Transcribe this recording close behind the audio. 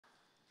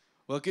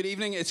Well, good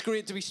evening. It's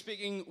great to be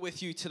speaking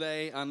with you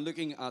today and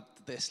looking at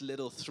this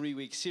little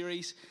 3-week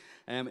series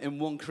in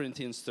 1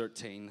 Corinthians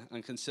 13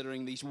 and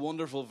considering these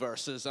wonderful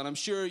verses. And I'm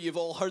sure you've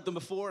all heard them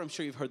before. I'm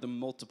sure you've heard them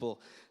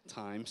multiple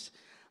times.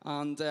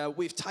 And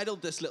we've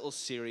titled this little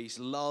series,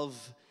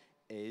 Love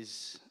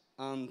Is.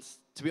 And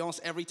to be honest,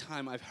 every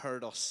time I've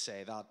heard us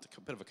say that,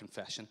 a bit of a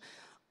confession,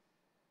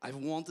 I've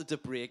wanted to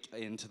break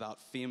into that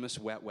famous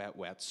Wet, Wet,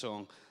 Wet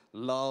song,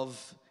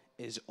 Love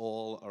Is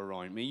All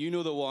Around Me. You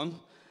know the one.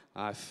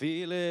 I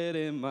feel it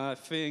in my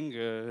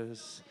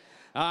fingers.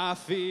 I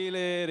feel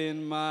it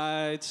in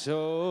my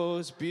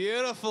toes.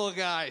 Beautiful,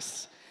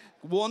 guys.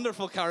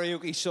 Wonderful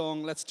karaoke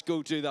song. Let's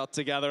go do that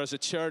together as a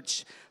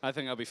church. I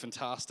think that'll be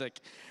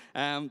fantastic.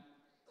 But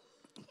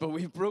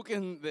we've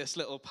broken this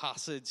little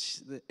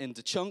passage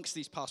into chunks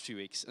these past few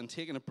weeks and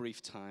taken a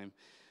brief time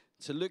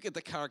to look at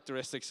the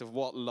characteristics of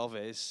what love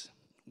is,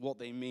 what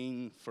they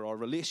mean for our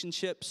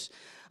relationships,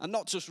 and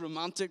not just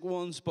romantic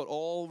ones, but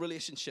all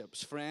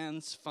relationships,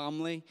 friends,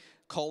 family,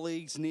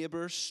 colleagues,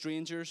 neighbors,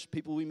 strangers,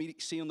 people we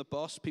see on the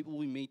bus, people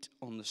we meet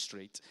on the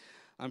street.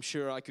 I'm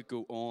sure I could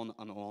go on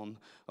and on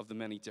of the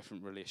many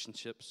different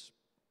relationships.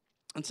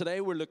 And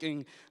today we're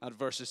looking at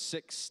verses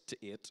 6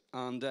 to 8.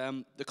 And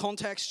the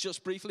context,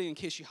 just briefly, in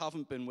case you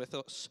haven't been with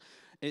us,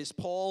 is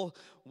Paul,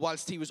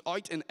 whilst he was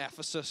out in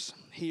Ephesus,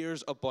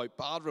 hears about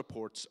bad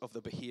reports of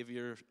the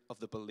behavior of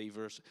the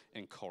believers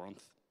in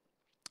Corinth.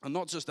 And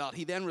not just that,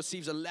 he then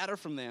receives a letter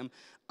from them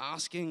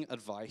asking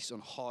advice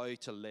on how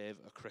to live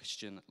a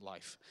Christian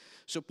life.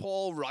 So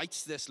Paul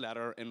writes this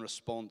letter in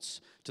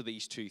response to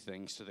these two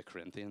things to the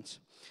Corinthians.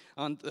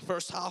 And the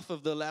first half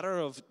of the letter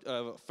of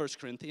 1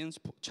 Corinthians,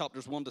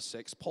 chapters 1 to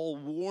 6, Paul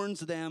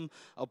warns them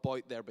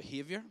about their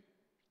behavior.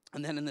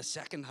 And then in the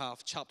second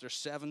half, chapters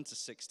 7 to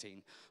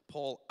 16,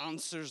 Paul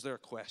answers their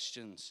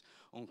questions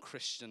on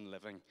Christian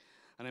living.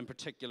 And in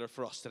particular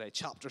for us today,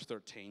 chapter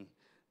 13,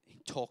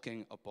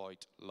 talking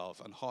about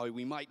love and how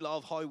we might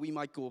love, how we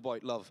might go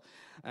about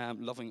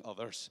loving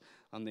others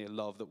and the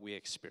love that we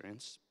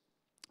experience.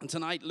 And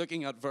tonight,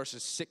 looking at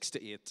verses 6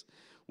 to 8,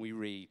 we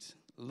read,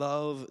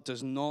 "Love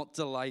does not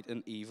delight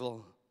in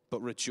evil,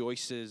 but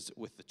rejoices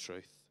with the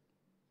truth.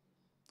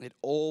 It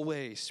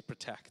always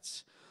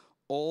protects,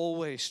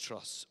 always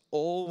trusts,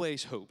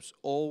 always hopes,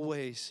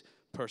 always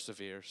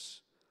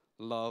perseveres.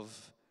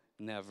 Love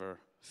never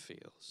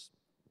fails."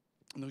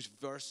 And those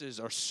verses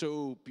are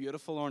so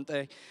beautiful, aren't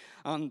they?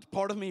 And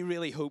part of me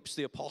really hopes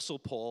the Apostle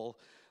Paul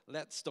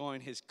lets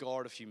down his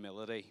guard of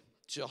humility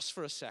just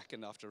for a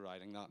second after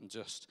writing that, and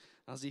just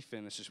as he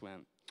finishes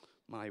went,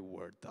 "My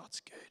word, that's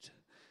good."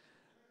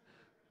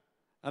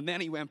 And then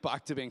he went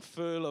back to being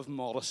full of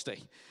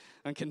modesty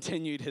and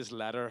continued his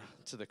letter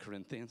to the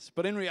Corinthians.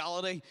 But in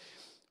reality,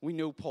 we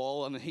know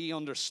Paul, and he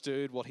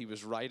understood what he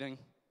was writing,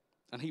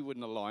 and he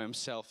wouldn't allow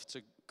himself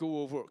to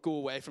go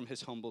away from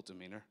his humble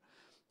demeanor.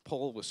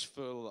 Paul was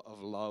full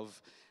of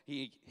love.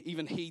 He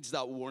even heeds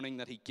that warning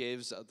that he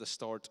gives at the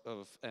start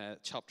of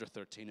chapter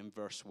 13 in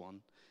verse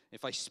 1.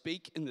 "If I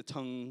speak in the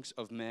tongues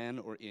of men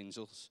or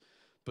angels,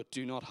 but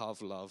do not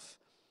have love,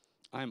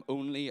 I am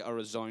only a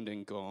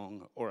resounding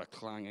gong or a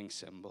clanging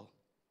cymbal."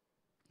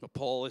 But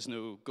Paul is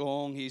no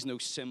gong, he's no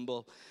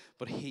cymbal,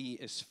 but he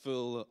is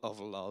full of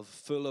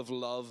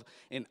love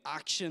in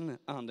action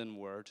and in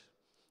word.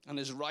 And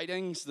his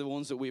writings, the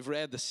ones that we've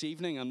read this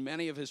evening, and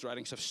many of his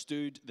writings have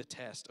stood the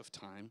test of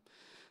time.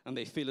 And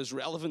they feel as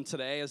relevant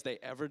today as they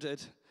ever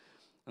did.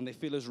 And they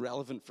feel as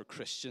relevant for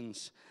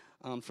Christians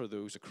and for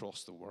those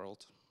across the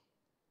world.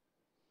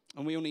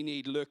 And we only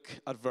need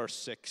look at verse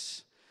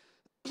 6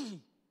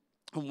 and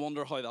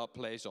wonder how that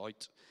plays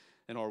out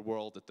in our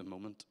world at the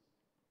moment.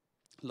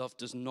 Love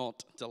does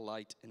not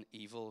delight in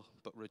evil,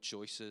 but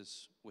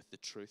rejoices with the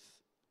truth.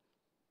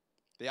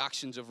 The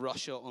actions of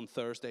Russia on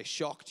Thursday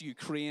shocked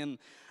Ukraine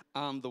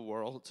and the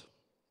world.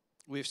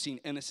 We have seen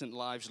innocent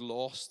lives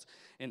lost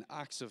in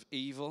acts of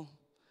evil,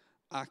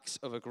 acts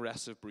of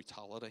aggressive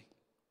brutality.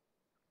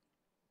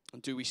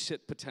 And do we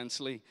sit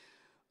potentially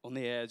on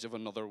the edge of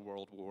another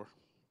world war?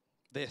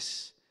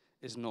 This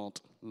is not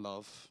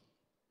love.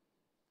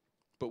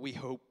 But we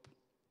hope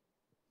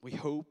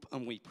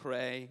and we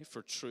pray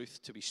for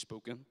truth to be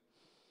spoken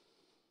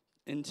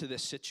into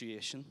this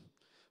situation,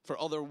 for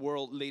other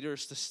world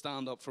leaders to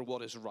stand up for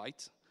what is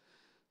right,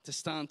 to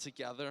stand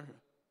together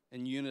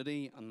in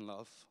unity and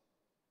love,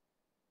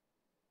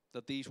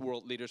 that these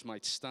world leaders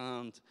might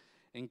stand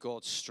in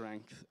God's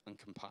strength and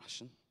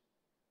compassion.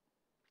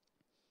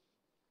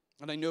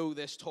 And I know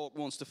this talk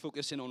wants to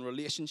focus in on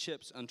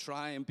relationships and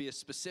try and be as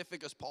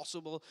specific as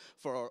possible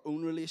for our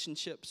own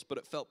relationships, but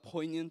it felt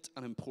poignant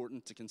and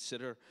important to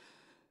consider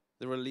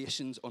the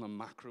relations on a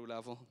macro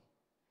level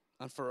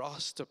and for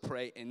us to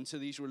pray into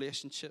these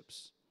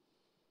relationships.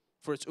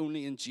 For it's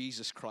only in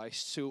Jesus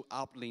Christ, so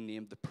aptly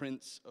named the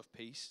Prince of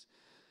Peace,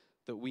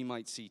 that we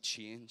might see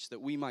change,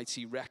 that we might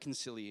see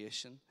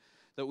reconciliation,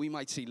 that we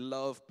might see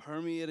love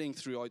permeating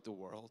throughout the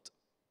world.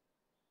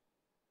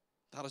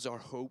 That is our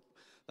hope.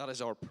 That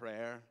is our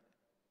prayer.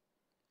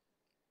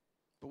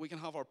 But we can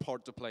have our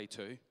part to play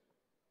too.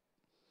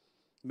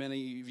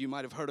 Many of you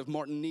might have heard of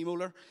Martin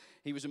Niemöller.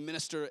 He was a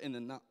minister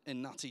in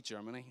Nazi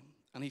Germany,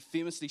 and he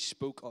famously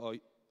spoke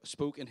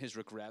in his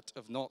regret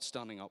of not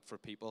standing up for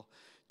people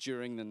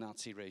during the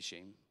Nazi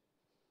regime.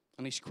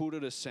 And he's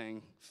quoted as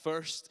saying,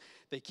 "First,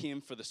 they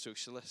came for the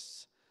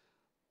socialists,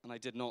 and I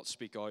did not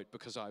speak out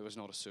because I was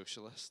not a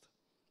socialist.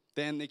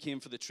 Then they came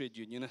for the trade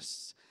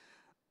unionists,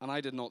 and I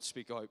did not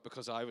speak out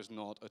because I was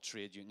not a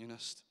trade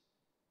unionist.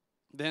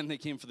 Then they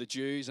came for the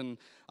Jews, and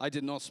I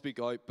did not speak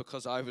out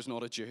because I was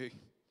not a Jew.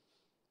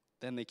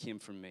 Then they came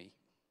for me,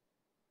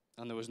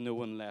 and there was no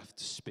one left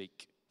to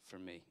speak for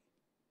me."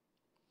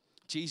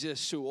 Jesus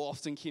so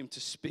often came to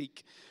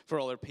speak for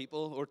other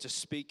people, or to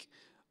speak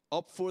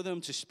up for them,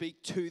 to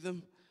speak to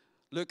them.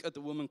 Look at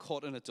the woman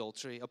caught in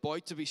adultery,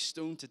 about to be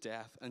stoned to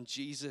death, and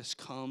Jesus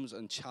comes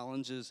and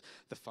challenges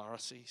the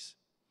Pharisees.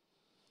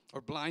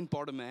 Or blind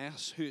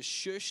Bartimaeus, who is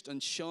shushed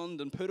and shunned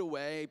and put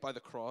away by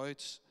the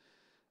crowds,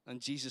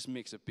 and Jesus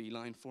makes a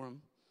beeline for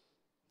him.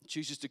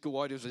 Chooses to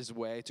go out of his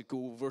way to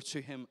go over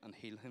to him and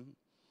heal him.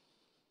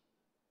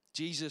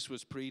 Jesus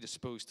was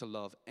predisposed to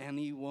love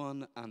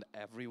anyone and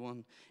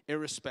everyone,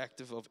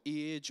 irrespective of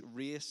age,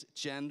 race,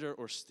 gender,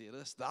 or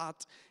status.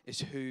 That is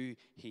who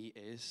he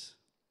is.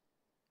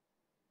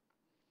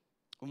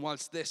 And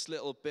whilst this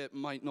little bit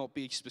might not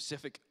be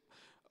specific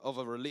of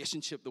a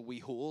relationship that we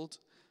hold,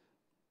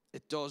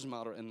 it does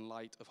matter in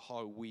light of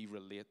how we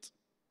relate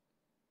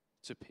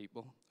to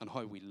people and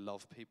how we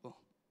love people.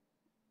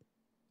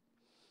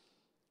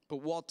 But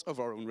what of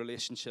our own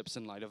relationships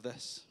in light of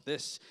this?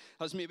 This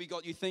has maybe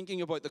got you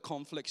thinking about the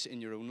conflicts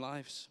in your own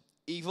lives.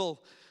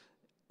 Evil,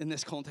 in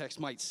this context,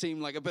 might seem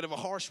like a bit of a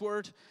harsh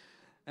word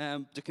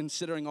to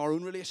considering our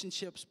own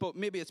relationships, but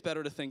maybe it's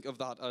better to think of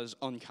that as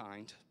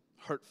unkind,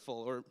 hurtful,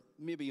 or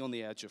maybe on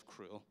the edge of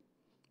cruel.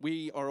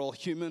 We are all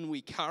human.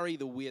 We carry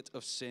the weight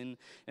of sin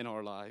in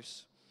our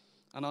lives.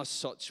 And as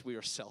such, we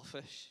are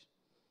selfish.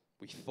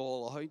 We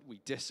fall out. We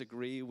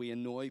disagree. We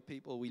annoy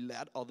people. We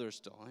let others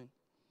down.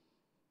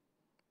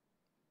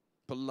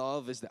 But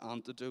love is the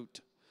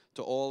antidote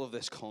to all of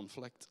this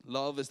conflict.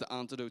 Love is the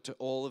antidote to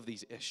all of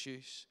these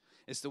issues.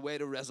 It's the way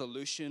to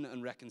resolution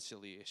and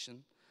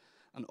reconciliation.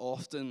 And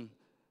often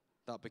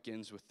that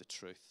begins with the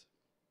truth.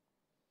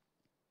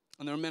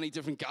 And there are many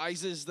different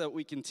guises that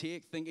we can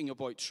take thinking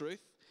about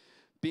truth.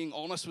 Being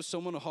honest with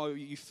someone on how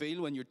you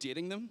feel when you're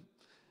dating them.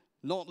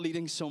 Not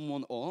leading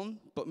someone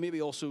on, but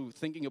maybe also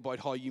thinking about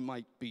how you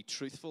might be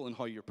truthful in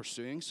how you're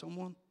pursuing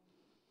someone.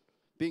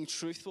 Being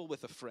truthful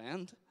with a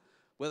friend,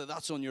 whether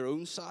that's on your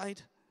own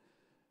side,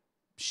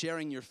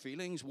 sharing your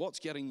feelings, what's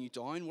getting you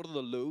down, what are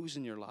the lows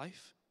in your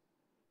life?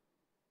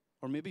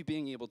 Or maybe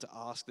being able to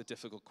ask the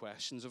difficult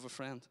questions of a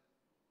friend,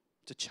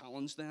 to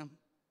challenge them.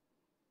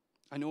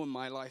 I know in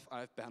my life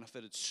I've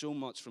benefited so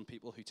much from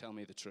people who tell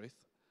me the truth.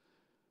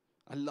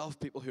 I love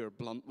people who are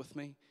blunt with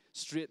me,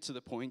 straight to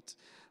the point,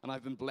 and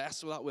I've been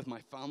blessed with that with my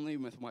family,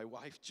 with my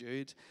wife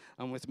Jude,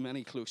 and with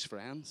many close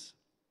friends.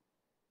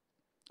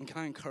 And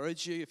can I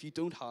encourage you, if you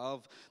don't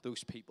have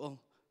those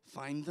people,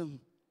 find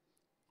them.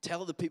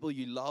 Tell the people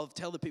you love,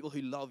 tell the people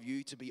who love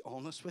you to be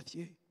honest with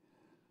you.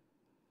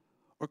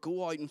 Or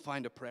go out and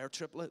find a prayer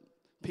triplet,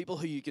 people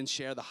who you can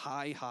share the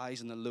high highs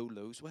and the low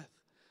lows with.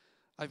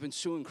 I've been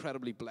so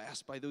incredibly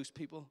blessed by those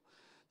people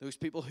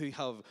who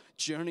have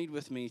journeyed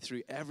with me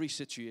through every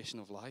situation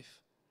of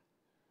life.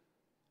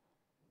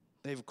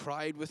 They've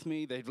cried with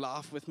me, they've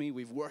laughed with me,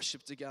 we've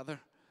worshiped together,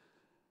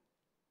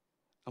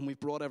 and we've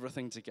brought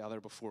everything together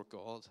before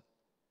God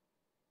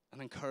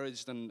and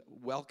encouraged and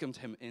welcomed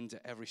him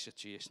into every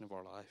situation of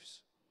our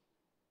lives.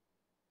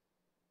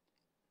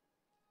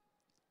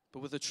 But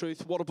with the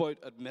truth, what about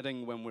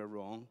admitting when we're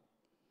wrong?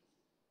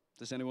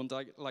 Does anyone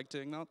like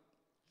doing that?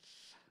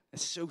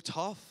 It's so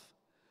tough.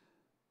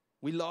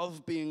 We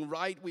love being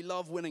right. We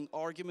love winning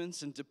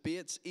arguments and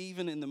debates,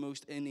 even in the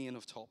most inane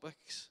of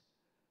topics.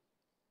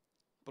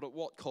 But at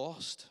what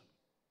cost?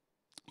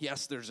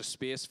 Yes, there's a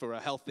space for a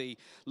healthy,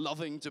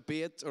 loving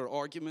debate or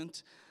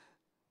argument.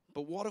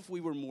 But what if we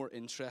were more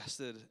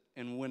interested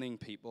in winning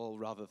people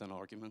rather than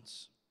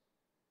arguments?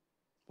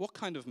 What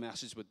kind of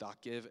message would that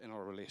give in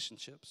our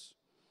relationships?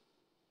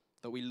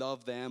 That we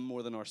love them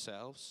more than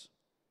ourselves?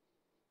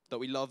 That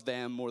we love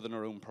them more than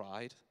our own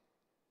pride?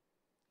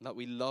 That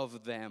we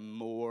love them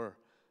more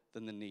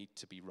than the need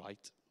to be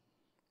right?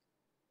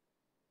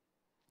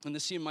 And the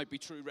same might be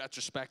true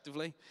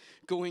retrospectively,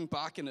 going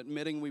back and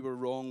admitting we were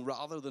wrong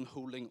rather than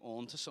holding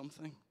on to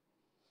something.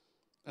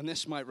 And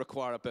this might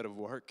require a bit of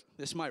work.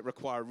 This might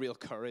require real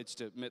courage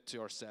to admit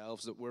to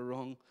ourselves that we're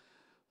wrong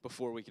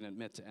before we can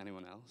admit to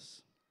anyone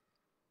else.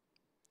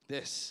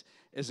 This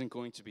isn't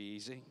going to be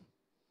easy,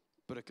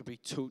 but it could be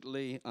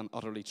totally and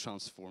utterly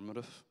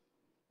transformative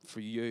for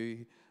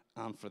you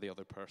and for the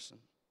other person.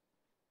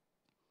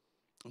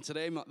 And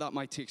today, that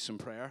might take some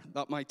prayer.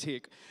 That might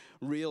take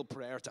real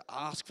prayer to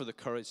ask for the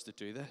courage to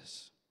do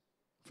this,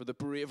 for the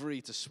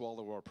bravery to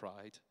swallow our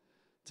pride,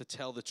 to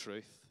tell the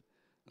truth,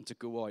 and to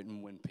go out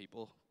and win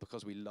people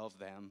because we love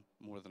them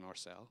more than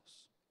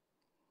ourselves.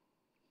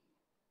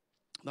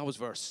 That was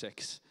verse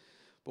 6.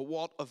 But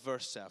what of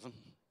verse 7?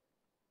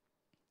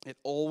 It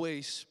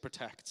always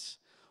protects,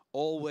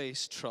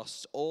 always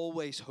trusts,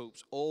 always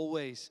hopes,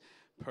 always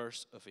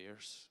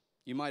perseveres.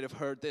 You might have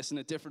heard this in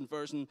a different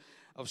version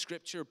of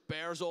Scripture.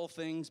 Bears all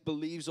things,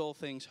 believes all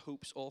things,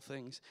 hopes all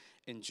things,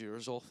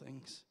 endures all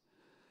things.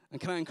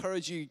 And can I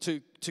encourage you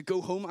to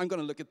go home? I'm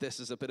going to look at this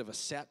as a bit of a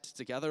set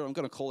together. I'm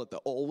going to call it the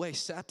always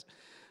set.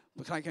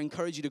 But can I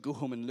encourage you to go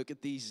home and look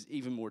at these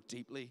even more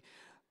deeply?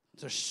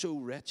 They're so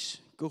rich.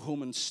 Go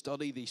home and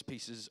study these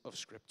pieces of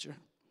Scripture.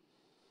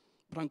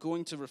 But I'm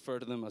going to refer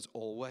to them as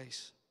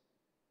always.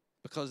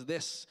 Because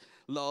this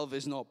love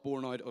is not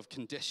born out of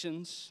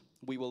conditions.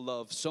 We will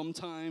love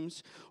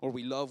sometimes, or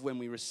we love when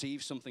we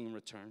receive something in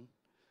return.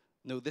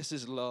 No, this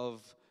is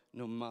love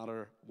no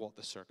matter what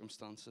the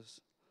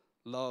circumstances.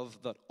 Love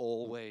that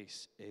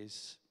always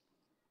is.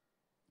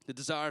 The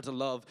desire to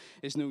love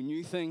is no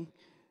new thing.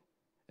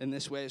 In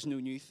this way, it's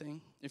no new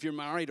thing. If you're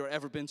married or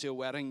ever been to a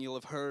wedding, you'll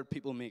have heard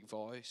people make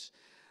vows.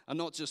 And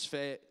not just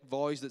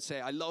vows that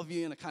say, I love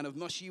you in a kind of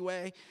mushy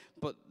way,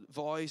 but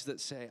vows that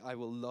say, I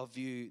will love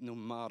you no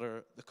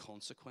matter the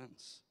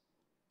consequence.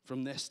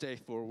 From this day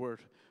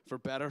forward, for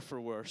better, for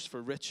worse,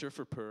 for richer,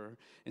 for poorer,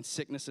 in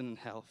sickness and in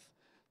health,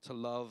 to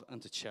love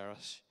and to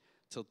cherish,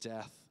 till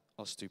death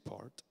us do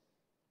part.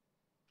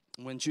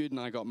 When Jude and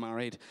I got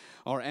married,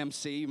 our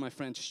MC, my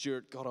friend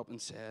Stuart, got up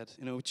and said,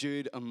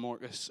 Jude and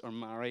Marcus are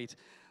married,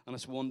 and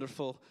it's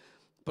wonderful.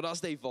 But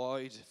as they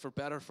vowed, for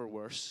better, for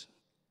worse,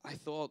 I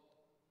thought,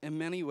 in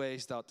many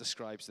ways, that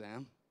describes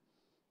them.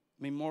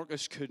 I mean,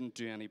 Marcus couldn't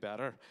do any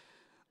better.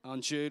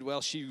 And Jude,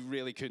 well, she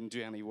really couldn't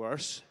do any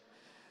worse.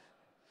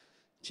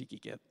 Cheeky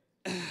git.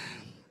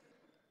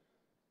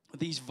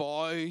 These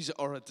vows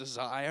are a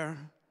desire.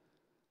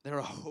 They're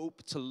a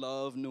hope to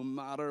love no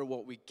matter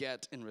what we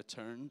get in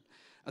return.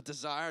 A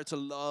desire to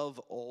love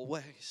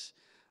always.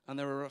 And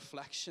they're a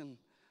reflection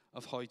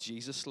of how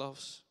Jesus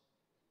loves.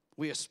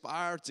 We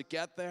aspire to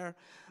get there,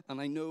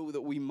 and I know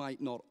that we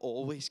might not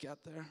always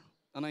get there.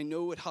 And I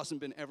know it hasn't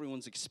been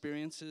everyone's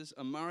experiences,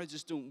 and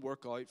marriages don't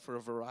work out for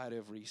a variety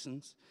of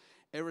reasons,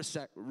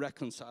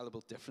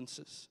 irreconcilable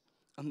differences.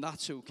 And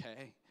that's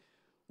okay.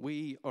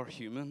 We are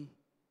human.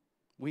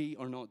 We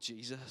are not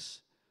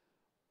Jesus.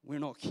 We're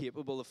not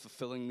capable of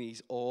fulfilling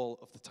these all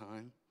of the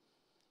time.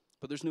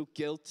 But there's no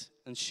guilt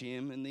and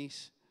shame in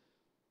these.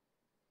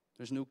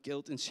 There's no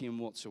guilt and shame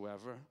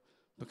whatsoever,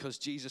 because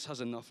Jesus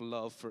has enough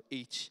love for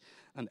each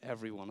and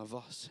every one of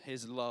us.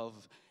 His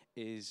love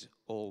is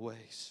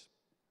always.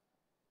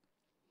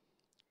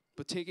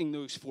 But taking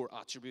those four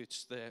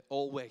attributes, the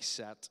always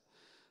set,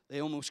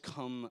 they almost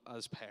come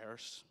as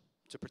pairs: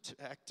 to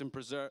protect and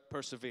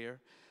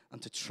persevere,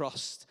 and to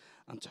trust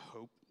and to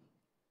hope.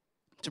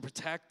 To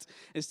protect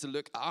is to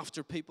look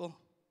after people.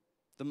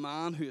 The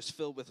man who is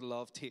filled with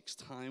love takes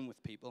time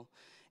with people,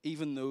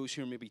 even those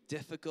who are maybe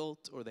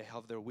difficult or they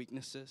have their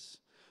weaknesses,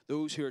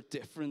 those who are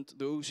different,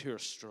 those who are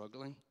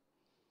struggling.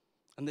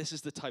 And this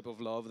is the type of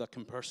love that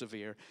can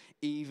persevere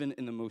even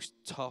in the most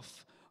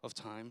tough of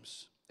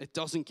times. It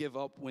doesn't give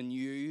up when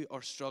you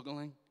are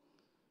struggling.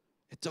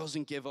 It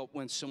doesn't give up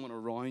when someone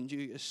around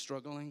you is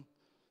struggling.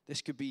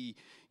 This could be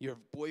your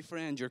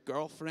boyfriend, your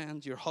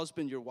girlfriend, your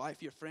husband, your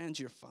wife, your friends,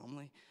 your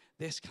family.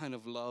 This kind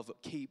of love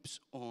keeps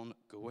on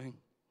going.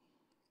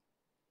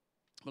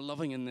 But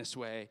loving in this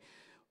way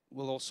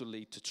will also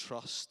lead to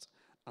trust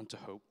and to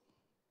hope.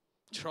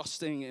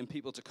 Trusting in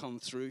people to come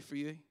through for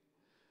you.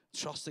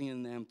 Trusting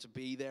in them to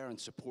be there and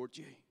support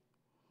you.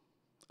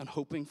 And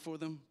hoping for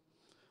them.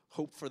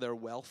 Hope for their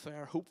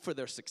welfare. Hope for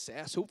their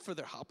success. Hope for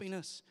their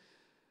happiness.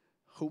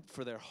 Hope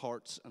for their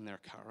hearts and their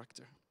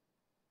character.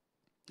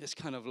 This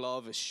kind of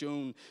love is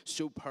shown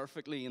so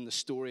perfectly in the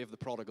story of the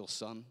prodigal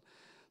son.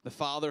 The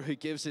father who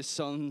gives his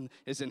son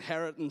his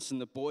inheritance,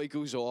 and the boy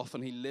goes off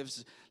and he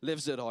lives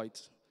it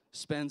out,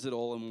 spends it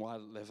all in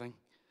wild living.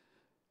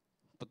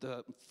 But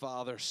the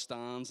father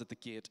stands at the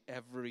gate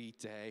every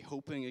day,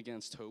 hoping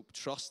against hope,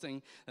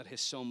 trusting that his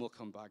son will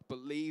come back,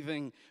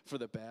 believing for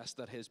the best,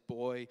 that his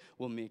boy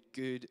will make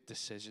good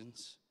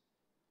decisions.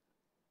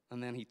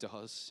 And then he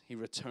does. He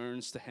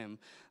returns to him,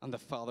 and the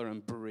father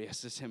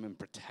embraces him and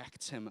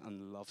protects him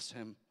and loves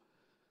him,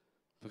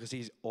 because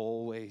he's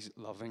always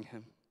loving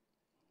him.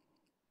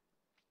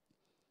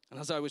 And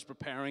as I was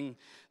preparing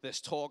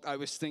this talk, I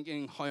was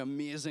thinking how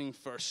amazing,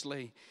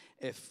 firstly,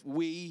 if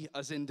we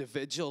as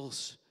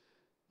individuals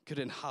could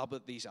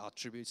inhabit these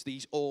attributes,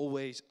 these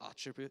always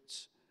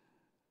attributes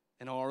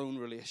in our own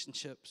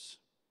relationships.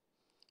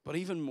 But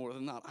even more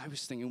than that, I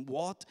was thinking,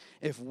 what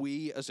if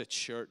we as a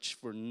church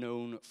were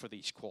known for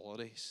these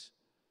qualities?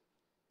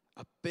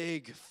 A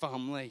big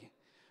family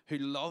who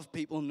love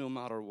people no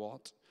matter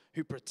what,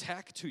 who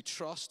protect, who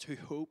trust, who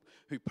hope,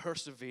 who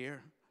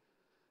persevere,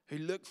 who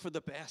look for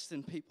the best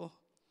in people,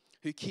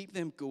 who keep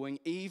them going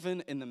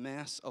even in the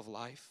mess of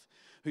life,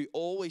 who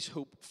always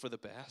hope for the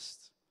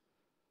best.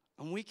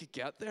 And we could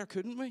get there,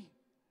 couldn't we?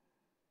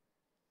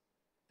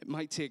 It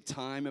might take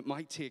time, it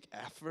might take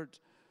effort,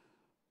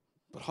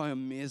 but how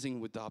amazing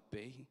would that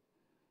be?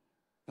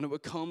 And it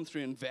would come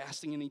through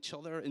investing in each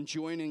other, and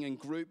joining in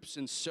groups,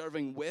 and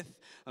serving with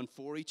and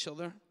for each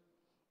other.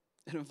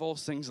 It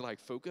involves things like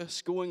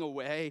focus, going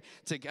away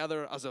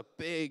together as a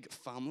big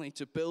family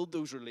to build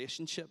those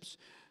relationships,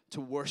 to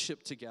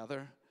worship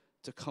together,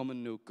 to come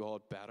and know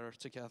God better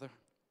together.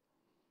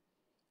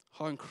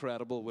 How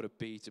incredible would it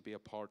be to be a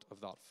part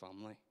of that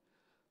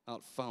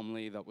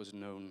family that was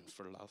known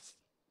for love?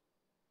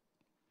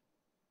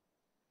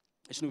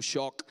 It's no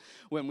shock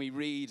when we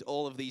read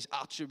all of these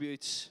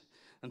attributes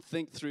and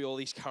think through all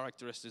these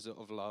characteristics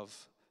of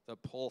love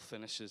that Paul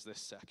finishes this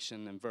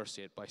section in verse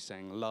 8 by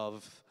saying,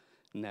 love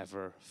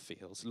never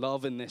fails.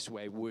 Love in this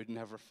way would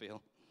never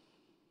fail.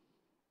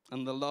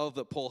 And the love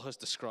that Paul has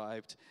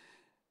described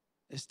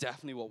is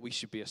definitely what we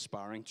should be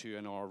aspiring to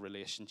in our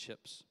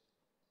relationships.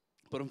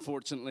 But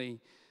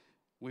unfortunately,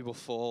 we will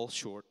fall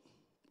short.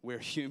 We're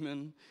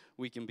human.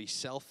 We can be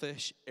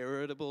selfish,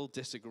 irritable,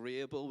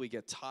 disagreeable. We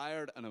get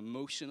tired and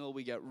emotional.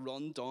 We get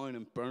run down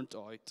and burnt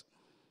out.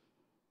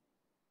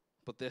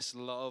 But this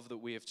love that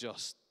we have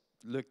just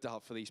looked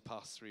at for these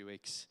past 3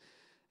 weeks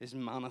is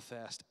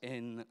manifest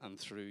in and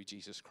through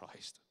Jesus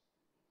Christ.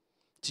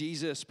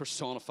 Jesus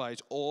personifies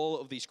all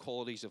of these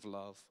qualities of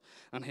love,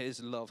 and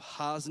his love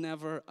has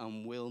never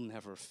and will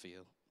never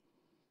fail.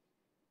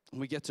 And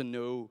we get to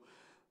know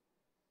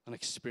and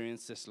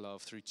experience this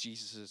love through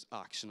Jesus'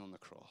 action on the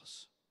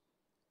cross.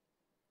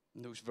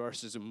 In those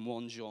verses in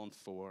 1 John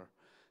 4,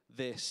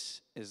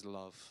 this is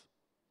love.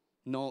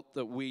 Not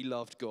that we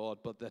loved God,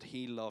 but that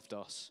he loved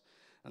us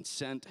and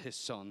sent his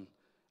Son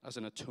as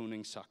an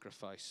atoning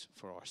sacrifice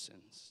for our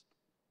sins.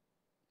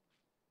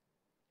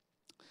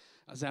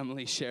 As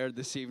Emily shared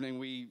this evening,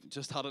 we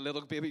just had a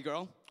little baby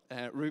girl,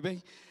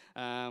 Ruby,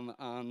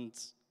 and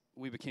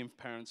we became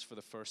parents for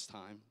the first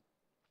time.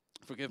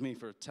 Forgive me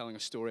for telling a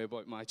story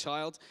about my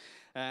child,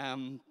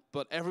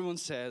 but everyone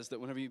says that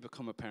whenever you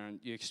become a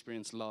parent, you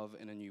experience love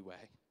in a new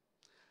way.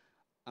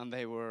 And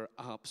they were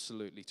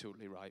absolutely,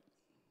 totally right.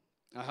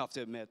 I have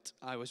to admit,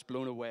 I was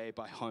blown away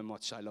by how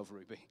much I love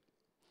Ruby.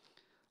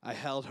 I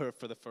held her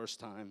for the first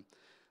time,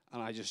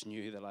 and I just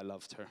knew that I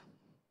loved her.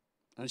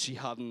 And she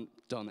hadn't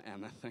done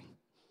anything.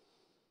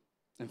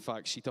 In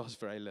fact, she does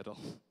very little.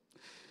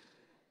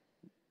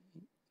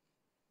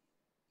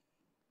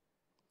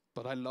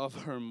 But I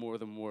love her more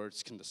than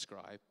words can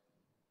describe.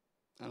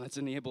 And it's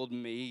enabled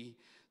me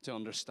to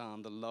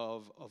understand the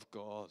love of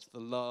God, the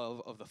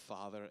love of the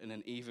Father in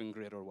an even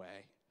greater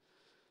way.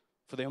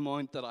 For the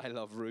amount that I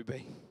love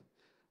Ruby,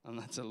 and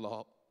that's a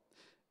lot,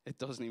 it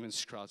doesn't even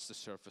scratch the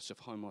surface of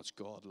how much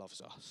God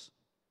loves us.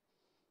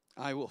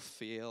 I will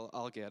fail,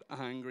 I'll get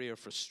angry or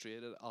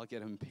frustrated, I'll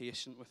get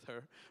impatient with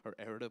her or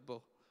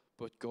irritable,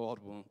 but God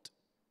won't.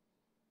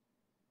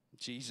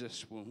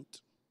 Jesus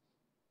won't.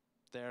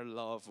 Their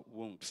love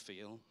won't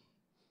fail.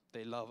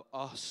 They love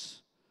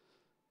us.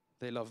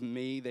 They love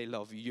me. They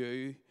love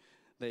you.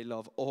 They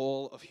love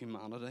all of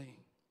humanity.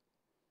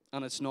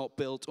 And it's not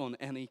built on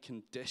any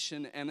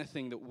condition,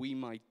 anything that we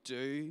might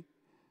do.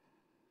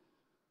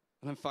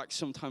 And in fact,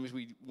 sometimes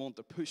we want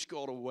to push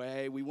God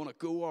away. We want to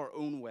go our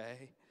own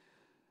way.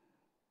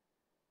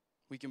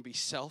 We can be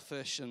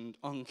selfish and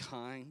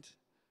unkind.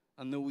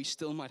 And though we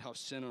still might have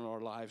sin in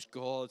our lives,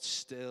 God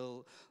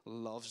still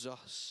loves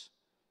us.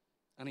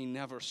 And he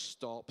never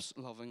stops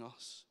loving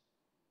us.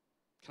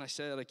 Can I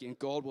say that again?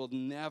 God will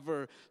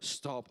never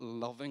stop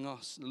loving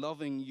us,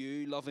 loving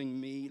you, loving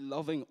me,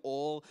 loving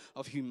all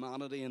of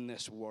humanity in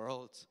this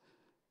world.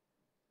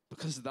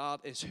 Because that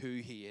is who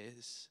he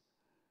is.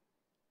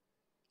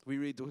 We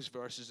read those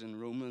verses in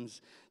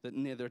Romans that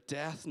neither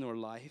death nor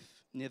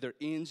life, neither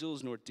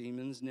angels nor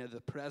demons, neither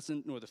the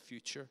present nor the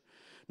future,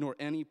 nor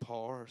any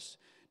powers,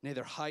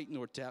 neither height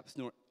nor depth,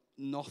 nor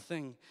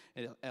nothing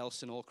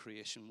else in all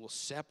creation will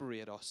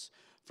separate us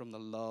from the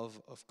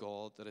love of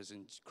God that is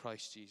in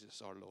Christ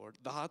Jesus our Lord.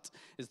 That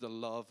is the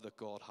love that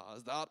God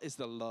has. That is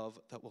the love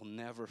that will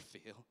never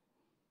fail.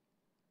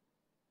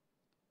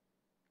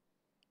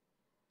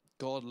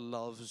 God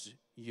loves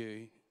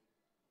you.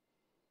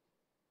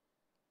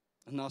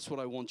 And that's what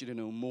I want you to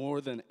know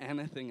more than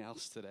anything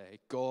else today.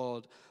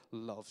 God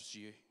loves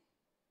you.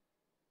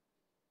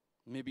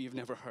 Maybe you've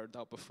never heard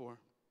that before.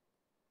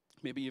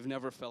 Maybe you've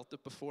never felt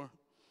it before.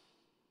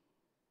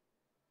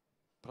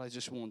 But I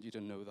just want you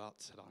to know that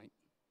tonight.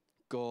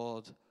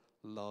 God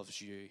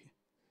loves you.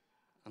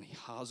 And he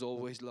has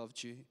always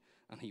loved you.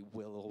 And he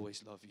will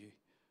always love you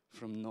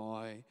from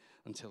now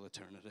until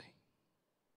eternity.